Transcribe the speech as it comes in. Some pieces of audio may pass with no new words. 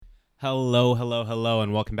Hello, hello, hello,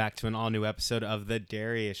 and welcome back to an all new episode of The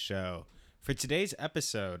Darius Show. For today's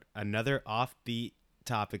episode, another offbeat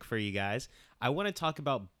topic for you guys. I want to talk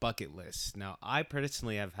about bucket lists. Now, I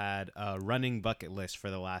personally have had a running bucket list for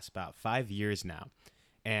the last about 5 years now.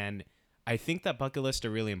 And I think that bucket lists are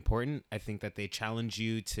really important. I think that they challenge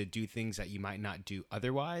you to do things that you might not do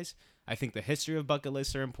otherwise. I think the history of bucket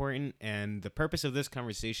lists are important. And the purpose of this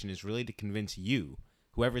conversation is really to convince you,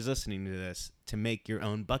 whoever's listening to this, to make your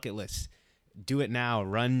own bucket list. Do it now.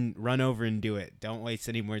 Run over and do it. Don't waste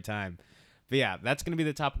any more time. But yeah, that's going to be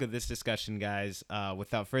the topic of this discussion, guys.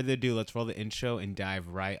 Without further ado, let's roll the intro and dive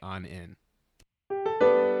right on in.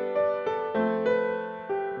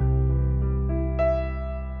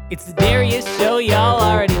 It's the Darius Show, y'all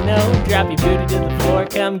already know. Drop your booty to the floor,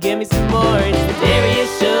 come give me some more. It's the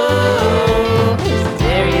Darius Show. It's the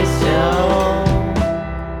Darius Show.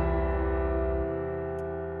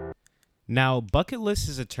 Now, bucket list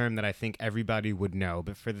is a term that I think everybody would know,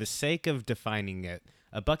 but for the sake of defining it,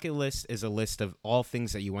 a bucket list is a list of all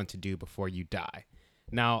things that you want to do before you die.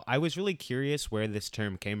 Now, I was really curious where this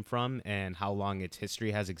term came from and how long its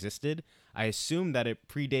history has existed. I assume that it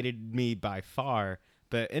predated me by far,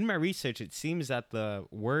 but in my research, it seems that the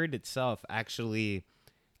word itself actually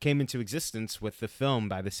came into existence with the film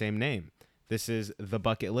by the same name. This is The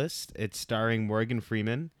Bucket List. It's starring Morgan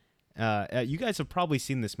Freeman. You guys have probably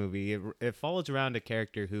seen this movie. It follows around a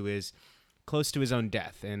character who is close to his own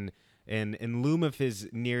death, and in loom of his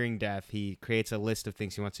nearing death, he creates a list of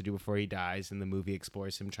things he wants to do before he dies, and the movie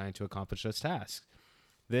explores him trying to accomplish those tasks.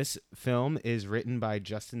 This film is written by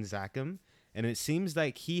Justin Zackham, and it seems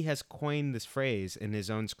like he has coined this phrase in his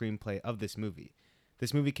own screenplay of this movie.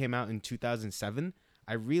 This movie came out in 2007.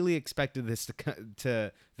 I really expected this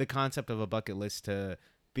to the concept of a bucket list to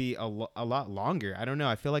be a lot longer. I don't know.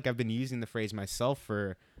 I feel like I've been using the phrase myself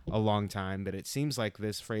for a long time, but it seems like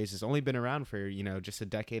this phrase has only been around for, just a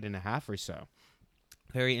decade and a half or so.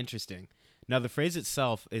 Very interesting. Now, the phrase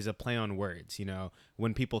itself is a play on words.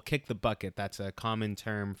 When people kick the bucket, that's a common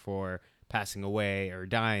term for passing away or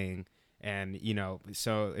dying. And,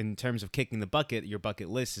 so in terms of kicking the bucket, your bucket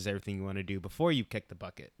list is everything you want to do before you kick the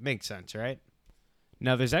bucket. Makes sense, right?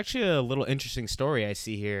 Now, there's actually a little interesting story I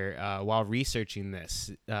see here while researching this.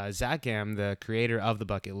 Zackham, the creator of the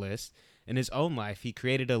bucket list, in his own life, he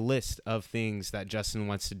created a list of things that Justin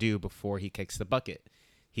wants to do before he kicks the bucket.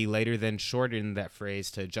 He later then shortened that phrase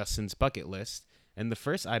to Justin's bucket list, and the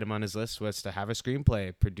first item on his list was to have a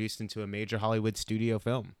screenplay produced into a major Hollywood studio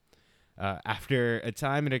film. After a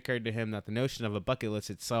time, it occurred to him that the notion of a bucket list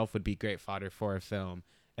itself would be great fodder for a film,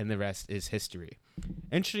 and the rest is history.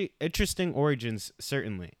 Interesting origins,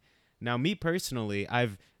 certainly. Now, me personally,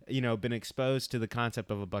 I've been exposed to the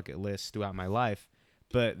concept of a bucket list throughout my life,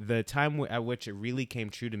 but the time at which it really came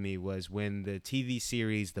true to me was when the TV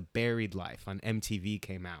series The Buried Life on MTV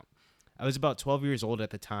came out. I was about 12 years old at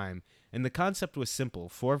the time, and the concept was simple.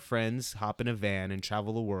 4 friends hop in a van and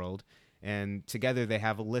travel the world, and together they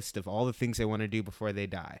have a list of all the things they want to do before they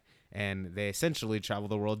die, and they essentially travel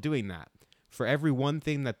the world doing that. For every one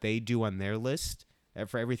thing that they do on their list,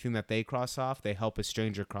 for everything that they cross off, they help a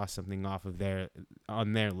stranger cross something off of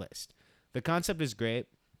on their list. The concept is great.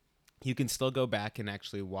 You can still go back and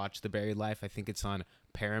actually watch The Buried Life. I think it's on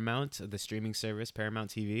Paramount, the streaming service, Paramount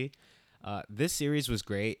TV. This series was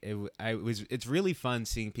great. It's really fun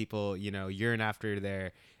seeing people, yearn after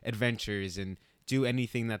their adventures and do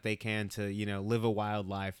anything that they can to, live a wild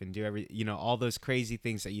life and do all those crazy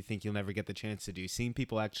things that you think you'll never get the chance to do. Seeing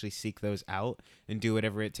people actually seek those out and do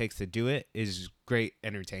whatever it takes to do it is great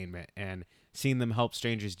entertainment. And seeing them help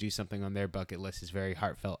strangers do something on their bucket list is very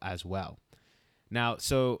heartfelt as well. Now,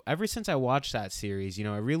 so ever since I watched that series, it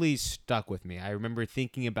really stuck with me. I remember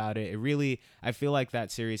thinking about it. I feel like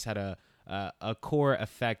that series had a core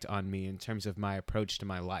effect on me in terms of my approach to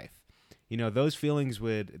my life. Those feelings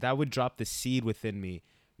would drop the seed within me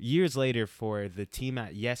years later for the team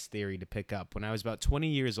at Yes Theory to pick up. When I was about 20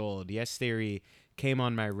 years old, Yes Theory came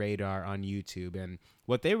on my radar on YouTube, and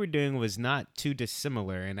what they were doing was not too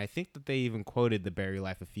dissimilar, and I think that they even quoted The Buried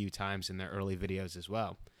Life a few times in their early videos as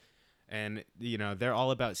well. And, they're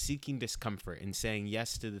all about seeking discomfort and saying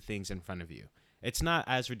yes to the things in front of you. It's not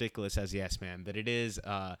as ridiculous as Yes Man, but it is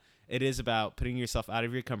about putting yourself out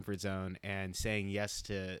of your comfort zone and saying yes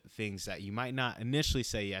to things that you might not initially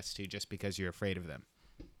say yes to just because you're afraid of them.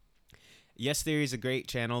 Yes Theory is a great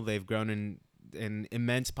channel. They've grown in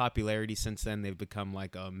immense popularity since then. They've become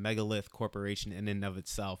like a megalith corporation in and of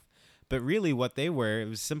itself. But really what they were, it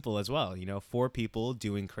was simple as well. 4 people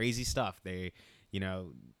doing crazy stuff. They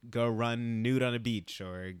go run nude on a beach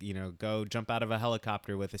or, go jump out of a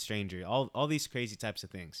helicopter with a stranger, all these crazy types of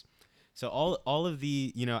things. So all of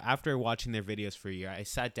the, after watching their videos for a year, I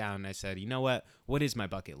sat down and I said, you know what is my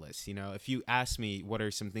bucket list? If you ask me what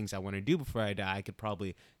are some things I want to do before I die, I could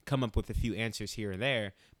probably come up with a few answers here or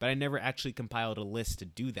there, but I never actually compiled a list to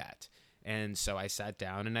do that. And so I sat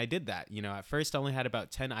down and I did that. At first I only had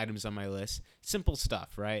about 10 items on my list. Simple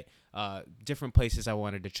stuff, right? Different places I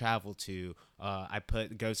wanted to travel to. I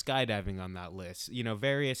put go skydiving on that list,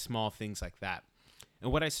 various small things like that.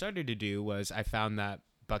 And what I started to do was I found that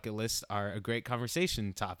bucket lists are a great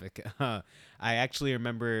conversation topic. I actually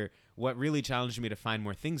remember what really challenged me to find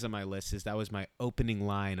more things on my list is that was my opening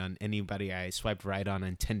line on anybody I swiped right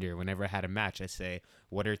on Tinder. Whenever I had a match, I say,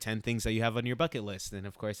 what are 10 things that you have on your bucket list? And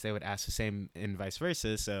of course they would ask the same and vice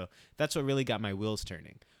versa. So that's what really got my wheels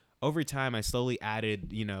turning. Over time, I slowly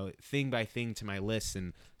added, thing by thing to my list.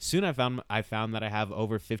 And soon I found that I have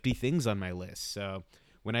over 50 things on my list. So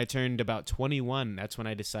when I turned about 21, that's when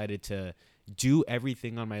I decided to do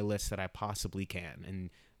everything on my list that I possibly can. And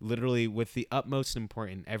literally with the utmost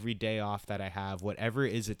important, every day off that I have, whatever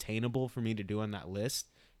is attainable for me to do on that list,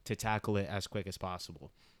 to tackle it as quick as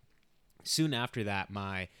possible. Soon after that,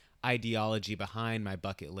 my ideology behind my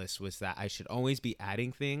bucket list was that I should always be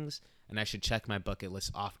adding things and I should check my bucket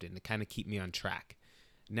list often to kind of keep me on track.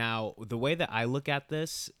 Now, the way that I look at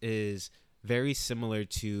this is very similar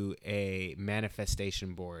to a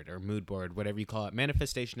manifestation board or mood board, whatever you call it,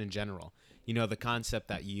 manifestation in general. The concept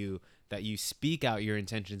that you speak out your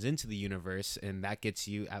intentions into the universe, and that gets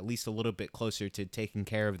you at least a little bit closer to taking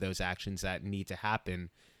care of those actions that need to happen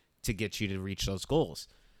to get you to reach those goals.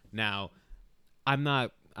 Now, I'm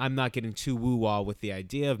not getting too woo-wah with the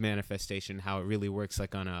idea of manifestation, how it really works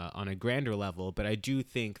like on a grander level, but I do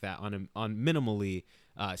think that on minimally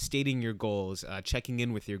stating your goals, checking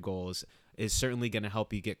in with your goals is certainly going to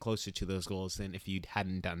help you get closer to those goals than if you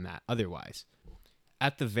hadn't done that otherwise.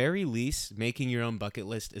 At the very least, making your own bucket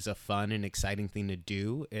list is a fun and exciting thing to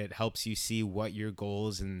do. It helps you see what your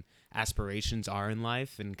goals and aspirations are in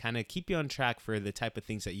life and kind of keep you on track for the type of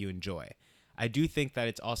things that you enjoy. I do think that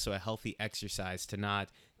it's also a healthy exercise to not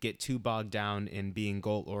get too bogged down in being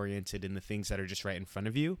goal-oriented in the things that are just right in front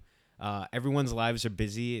of you. Everyone's lives are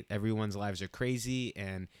busy, everyone's lives are crazy,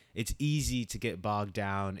 and it's easy to get bogged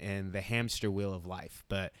down in the hamster wheel of life.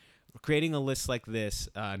 But creating a list like this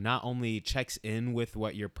not only checks in with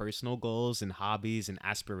what your personal goals and hobbies and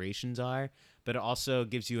aspirations are, but it also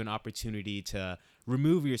gives you an opportunity to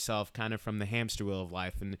remove yourself kind of from the hamster wheel of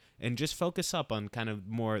life and just focus up on kind of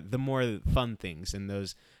the more fun things and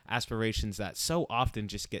those aspirations that so often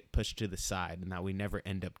just get pushed to the side and that we never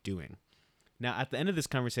end up doing. Now, at the end of this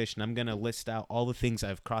conversation, I'm going to list out all the things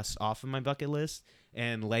I've crossed off of my bucket list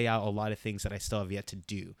and lay out a lot of things that I still have yet to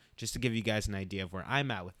do, just to give you guys an idea of where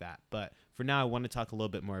I'm at with that. But for now, I want to talk a little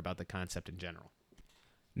bit more about the concept in general.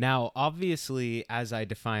 Now, obviously, as I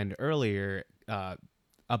defined earlier,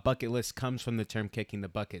 a bucket list comes from the term kicking the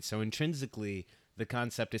bucket. So intrinsically, the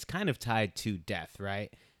concept is kind of tied to death,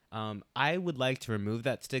 right? I would like to remove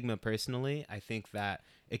that stigma personally. I think that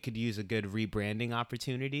it could use a good rebranding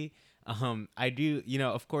opportunity. I do,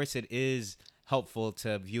 of course it is helpful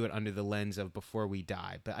to view it under the lens of before we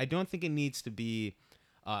die, but I don't think it needs to be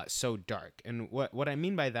so dark. And what I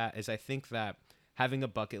mean by that is I think that having a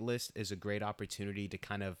bucket list is a great opportunity to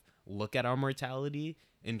kind of look at our mortality.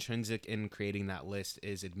 Intrinsic in creating that list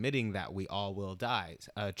is admitting that we all will die,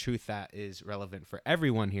 a truth that is relevant for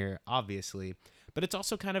everyone here, obviously. But it's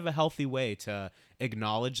also kind of a healthy way to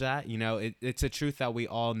acknowledge that. It's a truth that we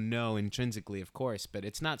all know intrinsically, of course, but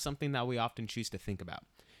it's not something that we often choose to think about.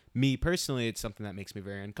 Me personally, it's something that makes me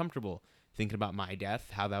very uncomfortable. Thinking about my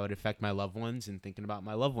death, how that would affect my loved ones, and thinking about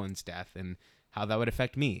my loved ones' death and how that would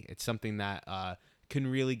affect me. It's something that can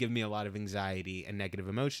really give me a lot of anxiety and negative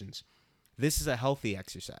emotions. This is a healthy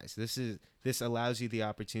exercise. This allows you the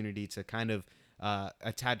opportunity to kind of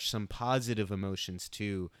attach some positive emotions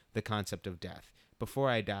to the concept of death. Before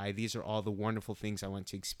I die, these are all the wonderful things I want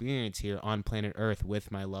to experience here on planet Earth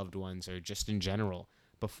with my loved ones or just in general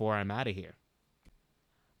before I'm out of here.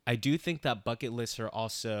 I do think that bucket lists are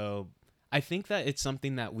also, I think that it's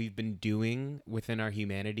something that we've been doing within our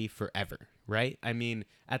humanity forever, right? I mean,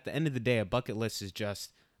 at the end of the day, a bucket list is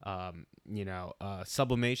just, a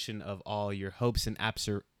sublimation of all your hopes and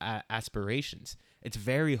aspirations. It's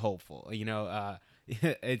very hopeful,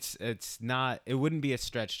 it's not, it wouldn't be a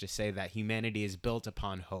stretch to say that humanity is built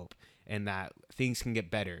upon hope and that things can get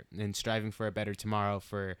better and striving for a better tomorrow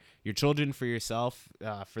for your children, for yourself,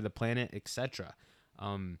 for the planet, etc.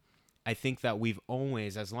 I think that we've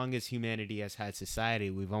always, as long as humanity has had society,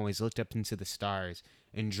 we've always looked up into the stars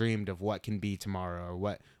and dreamed of what can be tomorrow or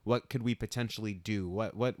what could we potentially do,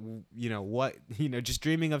 just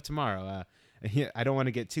dreaming of tomorrow. I don't want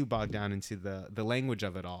to get too bogged down into the language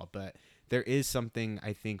of it all, but there is something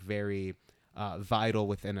I think very vital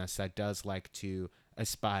within us that does like to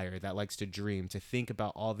aspire, that likes to dream, to think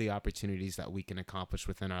about all the opportunities that we can accomplish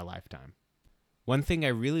within our lifetime. One thing I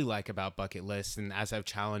really like about bucket lists, and as I've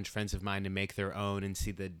challenged friends of mine to make their own and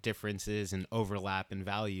see the differences and overlap in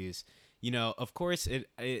values, of course,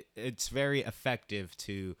 it's very effective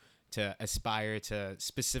to aspire to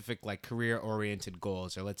specific like career oriented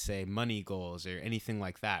goals, or let's say money goals or anything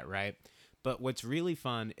like that, right? But what's really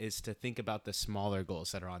fun is to think about the smaller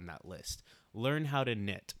goals that are on that list. Learn how to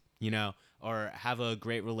knit, or have a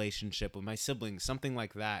great relationship with my siblings, something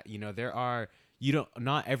like that.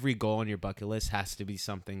 Not every goal on your bucket list has to be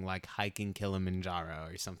something like hiking Kilimanjaro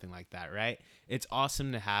or something like that, right? It's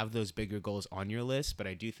awesome to have those bigger goals on your list, but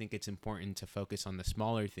I do think it's important to focus on the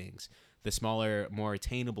smaller things, the smaller, more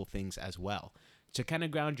attainable things as well, to kind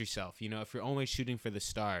of ground yourself. If you're always shooting for the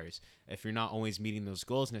stars, if you're not always meeting those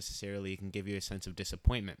goals necessarily, it can give you a sense of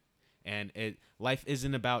disappointment. And life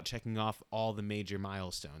isn't about checking off all the major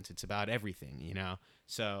milestones. It's about everything,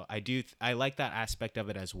 So I like that aspect of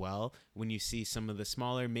it as well. When you see some of the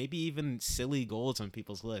smaller, maybe even silly goals on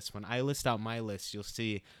people's lists. When I list out my list, you'll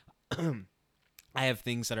see I have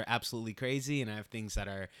things that are absolutely crazy, and I have things that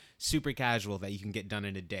are super casual that you can get done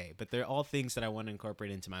in a day. But they're all things that I want to incorporate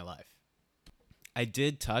into my life. I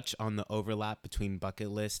did touch on the overlap between bucket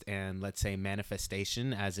list and, let's say,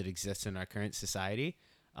 manifestation as it exists in our current society.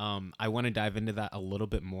 I want to dive into that a little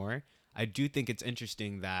bit more. I do think it's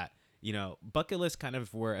interesting that, bucket lists kind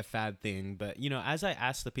of were a fad thing, but, as I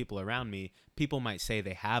ask the people around me, people might say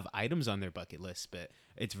they have items on their bucket list, but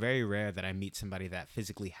it's very rare that I meet somebody that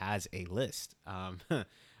physically has a list.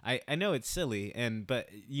 I know it's silly, but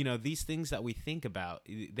these things that we think about,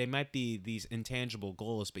 they might be these intangible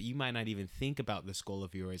goals, but you might not even think about this goal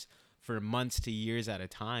of yours for months to years at a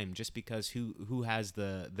time, just because who has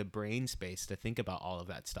the brain space to think about all of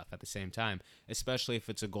that stuff at the same time, especially if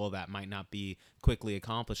it's a goal that might not be quickly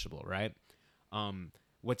accomplishable, right?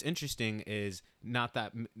 What's interesting is not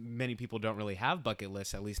that many people don't really have bucket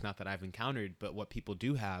lists, at least not that I've encountered, but what people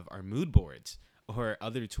do have are mood boards or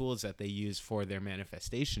other tools that they use for their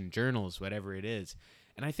manifestation, journals, whatever it is.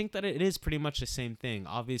 And I think that it is pretty much the same thing.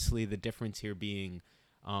 Obviously, the difference here being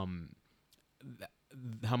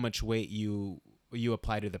how much weight you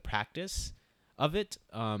apply to the practice of it.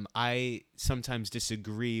 I sometimes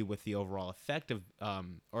disagree with the overall effect of,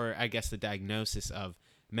 or I guess the diagnosis of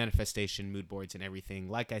manifestation, mood boards, and everything.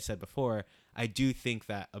 Like I said before, I do think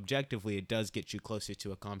that objectively it does get you closer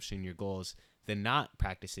to accomplishing your goals than not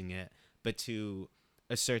practicing it. But to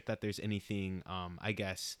assert that there's anything, I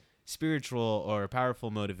guess, spiritual or powerful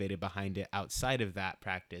motivated behind it outside of that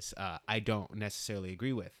practice, I don't necessarily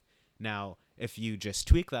agree with. Now, if you just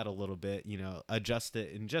tweak that a little bit, adjust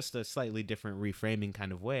it in just a slightly different reframing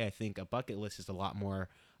kind of way, I think a bucket list is a lot more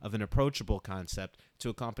of an approachable concept to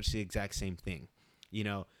accomplish the exact same thing.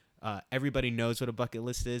 Everybody knows what a bucket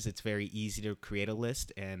list is. It's very easy to create a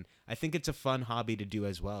list, and I think it's a fun hobby to do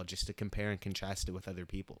as well, just to compare and contrast it with other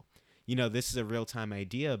people. This is a real-time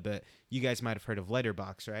idea, but you guys might have heard of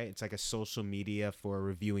Letterboxd, right? It's like a social media for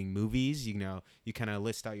reviewing movies. You kind of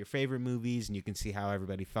list out your favorite movies, and you can see how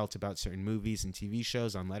everybody felt about certain movies and TV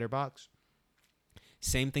shows on Letterboxd.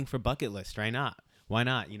 Same thing for bucket list, right? Why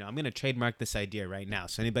not? I'm going to trademark this idea right now,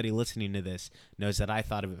 so anybody listening to this knows that I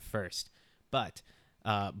thought of it first. But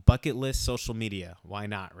bucket list social media, why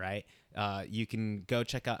not, right? You can go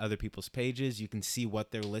check out other people's pages. You can see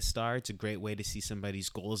what their lists are. It's a great way to see somebody's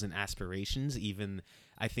goals and aspirations. Even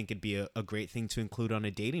I think it'd be a great thing to include on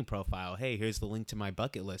a dating profile. Hey, here's the link to my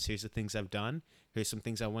bucket list. Here's the things I've done. Here's some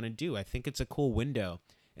things I want to do. I think it's a cool window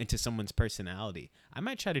into someone's personality. I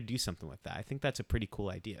might try to do something like that. I think that's a pretty cool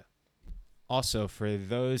idea. Also, for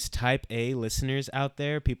those type A listeners out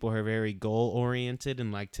there, people who are very goal-oriented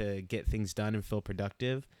and like to get things done and feel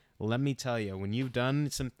productive, let me tell you, when you've done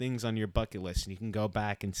some things on your bucket list and you can go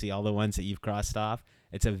back and see all the ones that you've crossed off,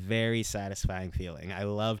 it's a very satisfying feeling. I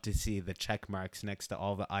love to see the check marks next to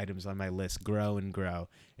all the items on my list grow and grow.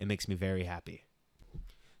 It makes me very happy.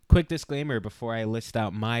 Quick disclaimer before I list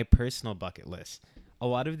out my personal bucket list. A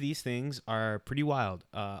lot of these things are pretty wild.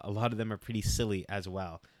 A lot of them are pretty silly as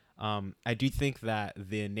well. I do think that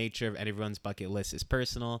the nature of everyone's bucket list is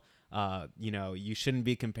personal. You shouldn't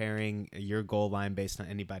be comparing your goal line based on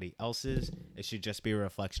anybody else's. It should just be a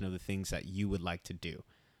reflection of the things that you would like to do.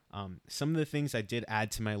 Some of the things I did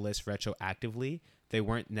add to my list retroactively, they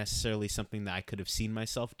weren't necessarily something that I could have seen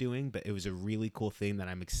myself doing, but it was a really cool thing that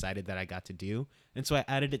I'm excited that I got to do. And so I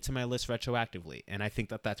added it to my list retroactively. And I think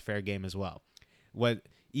that that's fair game as well.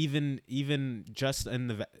 even just in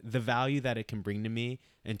the value that it can bring to me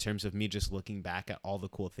in terms of me just looking back at all the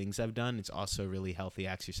cool things I've done. It's also really healthy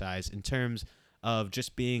exercise in terms of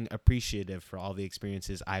just being appreciative for all the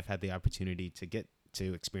experiences I've had the opportunity to get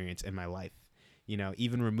to experience in my life.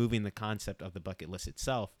 Even removing the concept of the bucket list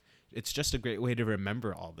itself, it's just a great way to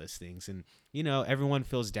remember all those things. And, everyone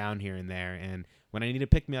feels down here and there. And when I need to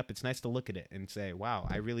pick me up, it's nice to look at it and say, wow,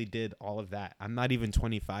 I really did all of that. I'm not even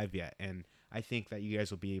 25 yet. And I think that you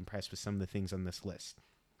guys will be impressed with some of the things on this list.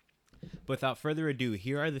 But without further ado,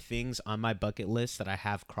 here are the things on my bucket list that I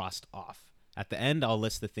have crossed off. At the end, I'll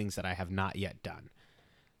list the things that I have not yet done.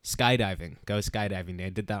 Skydiving. Go skydiving. I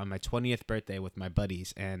did that on my 20th birthday with my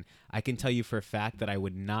buddies, and I can tell you for a fact that I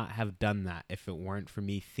would not have done that if it weren't for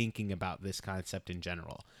me thinking about this concept in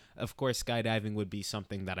general. Of course, skydiving would be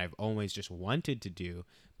something that I've always just wanted to do,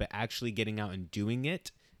 but actually getting out and doing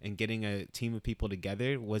it and getting a team of people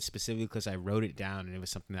together was specifically because I wrote it down and it was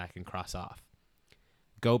something that I can cross off.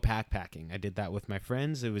 Go backpacking. I did that with my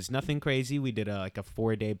friends. It was nothing crazy. We did a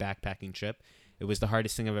 4-day backpacking trip. It was the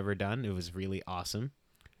hardest thing I've ever done. It was really awesome.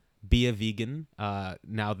 Be a vegan.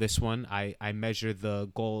 Now this one, I measure the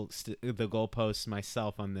goalposts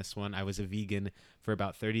myself on this one. I was a vegan for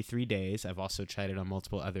about 33 days. I've also tried it on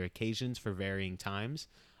multiple other occasions for varying times.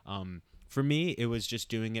 For me, it was just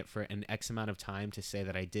doing it for an X amount of time to say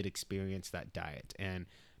that I did experience that diet. And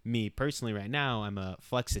me personally right now, I'm a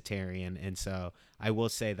flexitarian. And so I will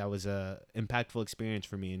say that was a impactful experience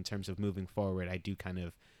for me in terms of moving forward. I do kind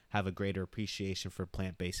of have a greater appreciation for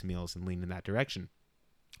plant-based meals and lean in that direction.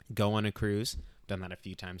 Go on a cruise. I've done that a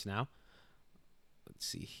few times now. Let's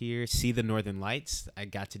see here. See the Northern Lights. I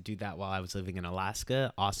got to do that while I was living in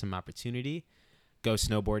Alaska. Awesome opportunity. Go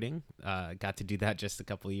snowboarding. Got to do that just a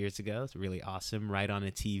couple of years ago. It's really awesome. Ride on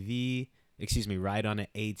an ATV.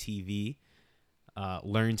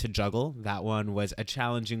 Learn to juggle. That one was a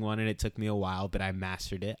challenging one and it took me a while, but I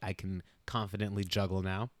mastered it. I can confidently juggle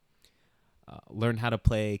now. Learn how to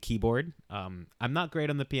play keyboard. I'm not great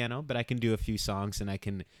on the piano, but I can do a few songs and I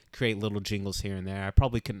can create little jingles here and there. I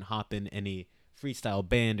probably couldn't hop in any freestyle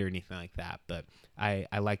band or anything like that, but I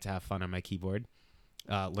like to have fun on my keyboard.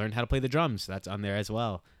 Learn how to play the drums. That's on there as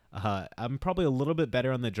well. I'm probably a little bit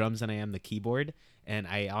better on the drums than I am the keyboard, and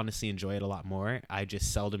I honestly enjoy it a lot more. I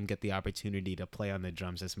just seldom get the opportunity to play on the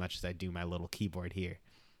drums as much as I do my little keyboard here.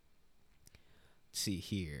 Let's see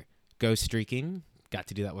here. Go streaking. Got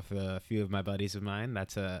to do that with a few of my buddies of mine.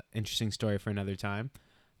 That's an interesting story for another time.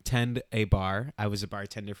 Tend a bar. I was a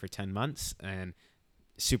bartender for 10 months and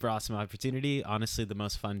super awesome opportunity. Honestly, the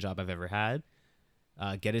most fun job I've ever had.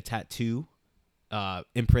 Get a tattoo,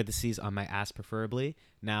 in parentheses, on my ass preferably.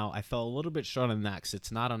 Now, I fell a little bit short on that because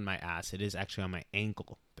it's not on my ass. It is actually on my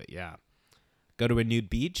ankle. But yeah. Go to a nude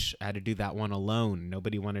beach. I had to do that one alone.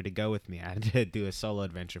 Nobody wanted to go with me. I had to do a solo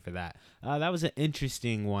adventure for that. That was an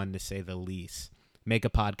interesting one to say the least. Make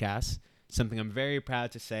a podcast, something I'm very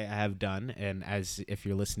proud to say I have done. And as if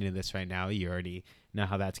you're listening to this right now, you already know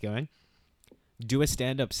how that's going. Do a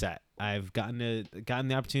stand-up set. I've gotten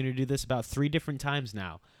the opportunity to do this about 3 different times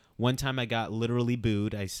now. One time I got literally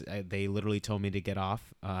booed. They literally told me to get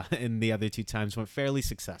off. And the other 2 times went fairly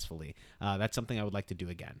successfully. That's something I would like to do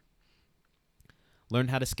again. Learn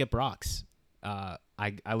how to skip rocks.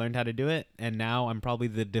 I learned how to do it, and now I'm probably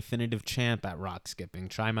the definitive champ at rock skipping.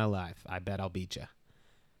 Try my life. I bet I'll beat you.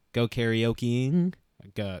 Go karaokeing.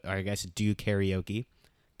 Or I guess do karaoke.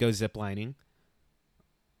 Go ziplining.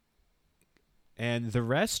 And the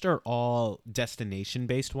rest are all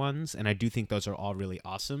destination-based ones, and I do think those are all really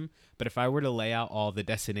awesome. But if I were to lay out all the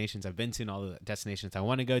destinations I've been to and all the destinations I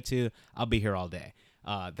want to go to, I'll be here all day.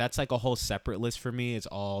 That's like a whole separate list for me. It's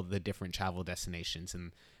all the different travel destinations.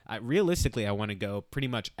 And realistically, I want to go pretty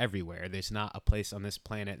much everywhere. There's not a place on this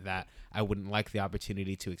planet that I wouldn't like the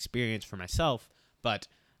opportunity to experience for myself. But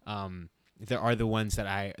there are the ones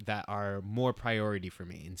that are more priority for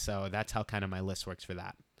me. And so that's how kind of my list works for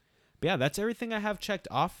that. But yeah, that's everything I have checked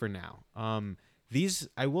off for now. These,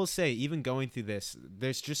 I will say, even going through this,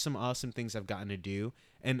 there's just some awesome things I've gotten to do.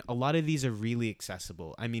 And a lot of these are really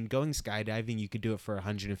accessible. I mean, going skydiving, you could do it for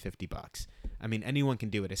 $150. I mean, anyone can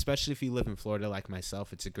do it, especially if you live in Florida like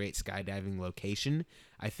myself. It's a great skydiving location.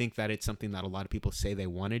 I think that it's something that a lot of people say they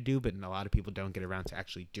want to do, but a lot of people don't get around to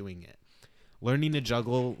actually doing it. Learning to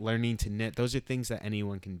juggle, learning to knit, those are things that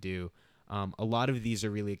anyone can do. A lot of these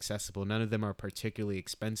are really accessible. None of them are particularly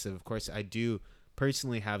expensive. Of course, I do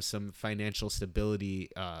personally have some financial stability,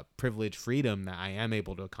 privilege, freedom that I am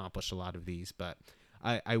able to accomplish a lot of these. But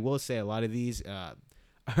I will say a lot of these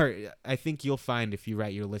I think you'll find if you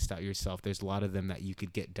write your list out yourself, there's a lot of them that you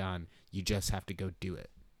could get done. You just have to go do it.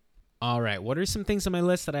 All right. What are some things on my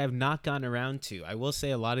list that I have not gotten around to? I will say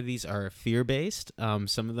a lot of these are fear based.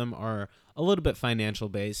 Some of them are a little bit financial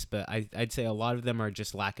based, but I'd say a lot of them are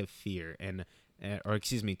just lack of fear or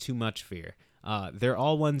excuse me, too much fear. They're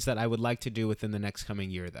all ones that I would like to do within the next coming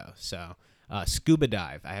year, though. So, scuba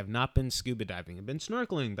dive. I have not been scuba diving. I've been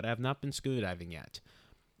snorkeling, but I have not been scuba diving yet.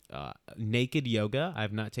 Naked yoga. I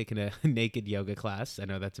have not taken a naked yoga class. I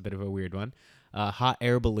know that's a bit of a weird one. Hot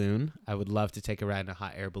air balloon. I would love to take a ride in a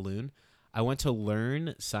hot air balloon. I want to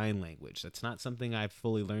learn sign language. That's not something I've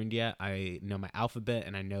fully learned yet. I know my alphabet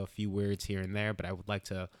and I know a few words here and there, but I would like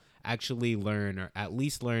to actually learn, or at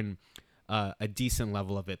least learn a decent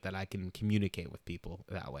level of it that I can communicate with people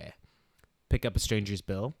that way. Pick up a stranger's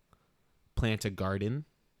bill. Plant a garden.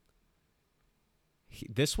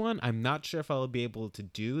 This one, I'm not sure if I'll be able to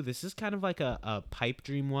do. This is kind of like a pipe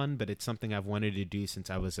dream one, but it's something I've wanted to do since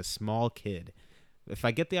I was a small kid. If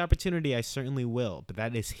I get the opportunity, I certainly will. But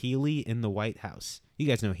that is Healy in the White House. You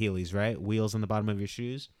guys know Heelys, right? Wheels on the bottom of your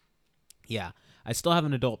shoes. Yeah. I still have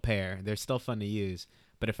an adult pair. They're still fun to use.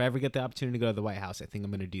 But if I ever get the opportunity to go to the White House, I think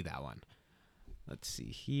I'm going to do that one. Let's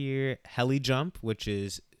see here. Heli jump, which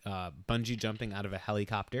is bungee jumping out of a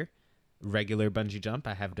helicopter. Regular bungee jump.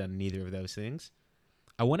 I have done neither of those things.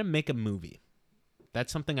 I want to make a movie.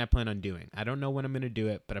 That's something I plan on doing. I don't know when I'm going to do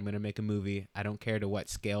it, but I'm going to make a movie. I don't care to what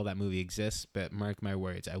scale that movie exists, but mark my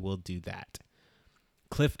words, I will do that.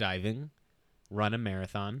 Cliff diving, run a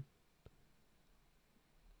marathon,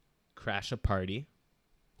 crash a party,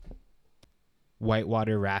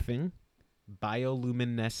 whitewater rafting,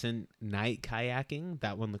 bioluminescent night kayaking.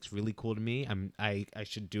 That one looks really cool to me. I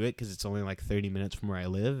should do it because it's only like 30 minutes from where I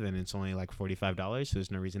live, and it's only like $45, so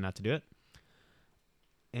there's no reason not to do it.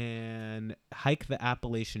 And hike the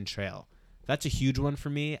Appalachian Trail. That's a huge one for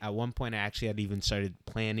me. At one point, I actually had even started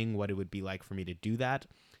planning what it would be like for me to do that.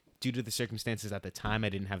 Due to the circumstances at the time, I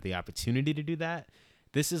didn't have the opportunity to do that.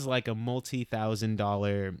 This is like a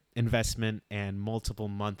multi-$1,000 investment and multiple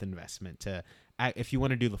month investment. If you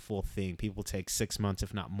want to do the full thing, people take 6 months,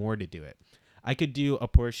 if not more, to do it. I could do a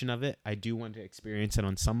portion of it. I do want to experience it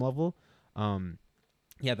on some level.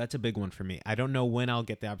 Yeah, that's a big one for me. I don't know when I'll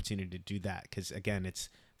get the opportunity to do that because, again, it's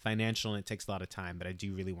financial and it takes a lot of time, but I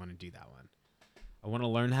do really want to do that one. I want to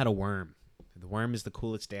learn how to worm. The worm is the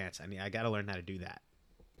coolest dance. I got to learn how to do that.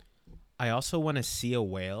 I also want to see a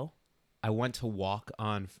whale. I want to walk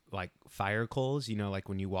on, like, fire coals, like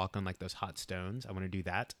when you walk on, like, those hot stones. I want to do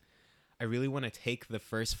that. I really want to take the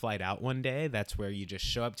first flight out one day. That's where you just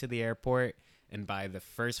show up to the airport and buy the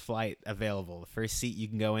first flight available. The first seat you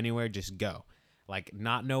can go anywhere, just go. Like,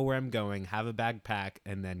 not know where I'm going, have a backpack,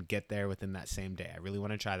 and then get there within that same day. I really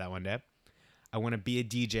want to try that one day. I want to be a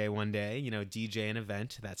DJ one day, DJ an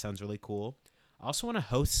event. That sounds really cool. I also want to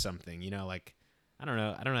host something, like, I don't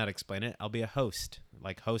know how to explain it. I'll be a host,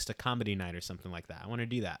 like host a comedy night or something like that. I want to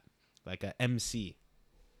do that, like a MC.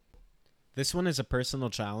 This one is a personal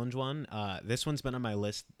challenge one. This one's been on my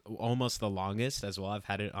list almost the longest as well. I've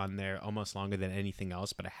had it on there almost longer than anything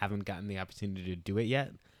else, but I haven't gotten the opportunity to do it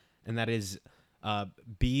yet. And that is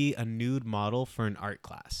be a nude model for an art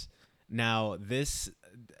class. Now,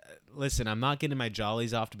 listen, I'm not getting my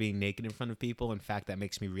jollies off to being naked in front of people. In fact, that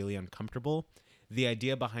makes me really uncomfortable. The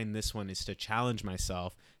idea behind this one is to challenge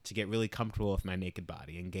myself to get really comfortable with my naked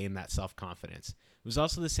body and gain that self-confidence. It was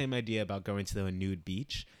also the same idea about going to a nude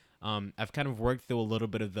beach. I've kind of worked through a little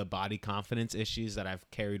bit of the body confidence issues that I've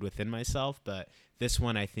carried within myself, but this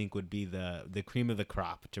one I think would be the cream of the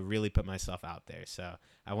crop to really put myself out there. So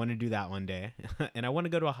I want to do that one day, and I want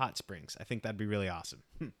to go to a hot springs. I think that'd be really awesome.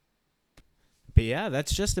 But yeah,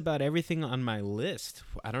 that's just about everything on my list.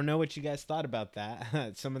 I don't know what you guys thought about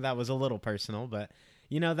that. Some of that was a little personal, but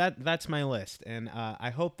that's my list. And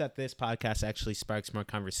I hope that this podcast actually sparks more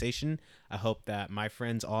conversation. I hope that my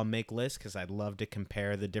friends all make lists because I'd love to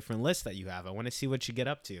compare the different lists that you have. I want to see what you get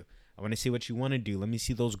up to. I want to see what you want to do. Let me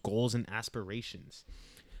see those goals and aspirations.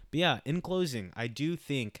 But yeah, in closing, I do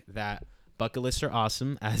think that bucket lists are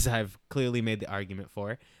awesome, as I've clearly made the argument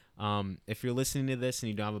for. If you're listening to this and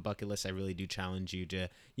you don't have a bucket list, I really do challenge you to,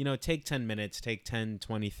 take 10 minutes, take 10,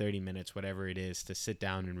 20, 30 minutes, whatever it is, to sit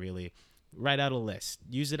down and really write out a list.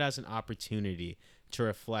 Use it as an opportunity to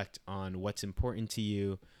reflect on what's important to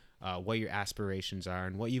you, what your aspirations are,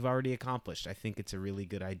 and what you've already accomplished. I think it's a really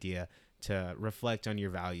good idea to reflect on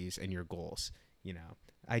your values and your goals.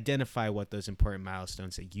 Identify what those important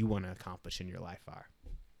milestones that you want to accomplish in your life are.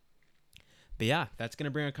 But yeah, that's going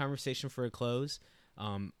to bring our conversation for a close.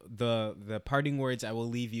 The parting words I will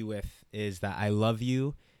leave you with is that I love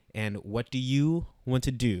you, and what do you want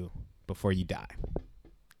to do before you die?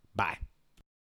 Bye.